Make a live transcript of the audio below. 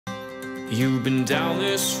You've been down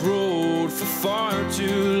this road for far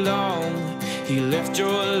too long. He left your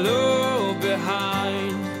love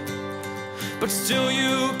behind, but still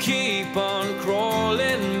you keep on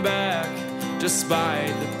crawling back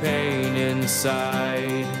despite the pain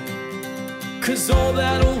inside. 'Cause all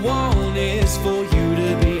that I want is for you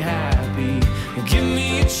to be happy. Give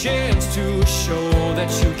me a chance to show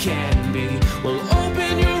that you can be. Well,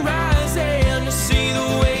 open your eyes and you'll see the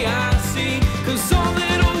way I see. 'Cause all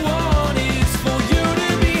that I want is for you to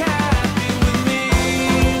be happy with me.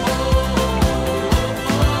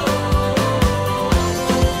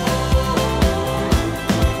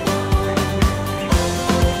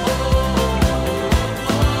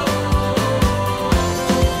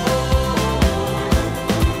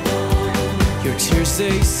 Your tears,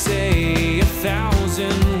 they say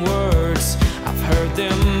 1,000 words. I've heard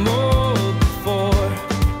them all before.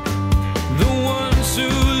 The ones who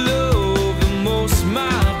love the most,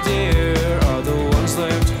 my dear, are the ones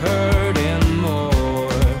left hurting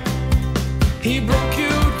more. He broke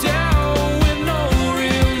you down with no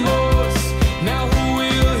remorse. Now who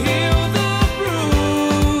will heal the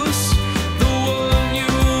bruise? The one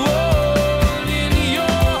you want in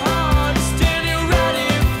your heart, standing right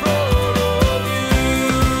in front of you.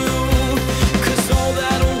 'Cause all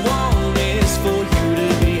that I want is for you to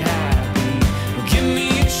be happy. Give me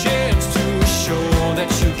a chance to show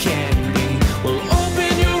that you can be. Well,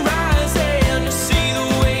 open your eyes and you'll see the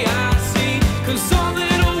way I see. 'Cause all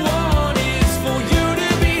that I want is for you to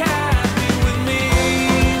be happy with me.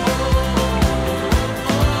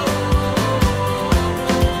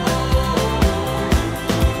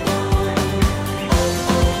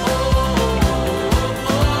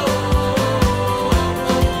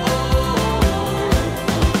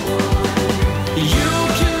 You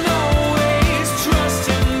can always trust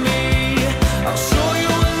in me. I'll show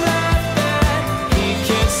you a life that he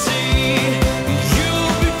can't see.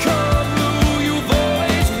 You'll become who you've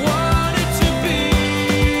always wanted to be.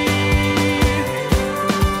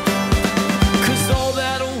 'Cause all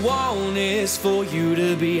that I want is for you to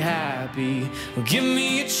be happy. Give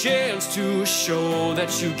me a chance to show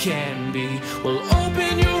that you can be. Well,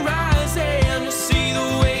 open your eyes and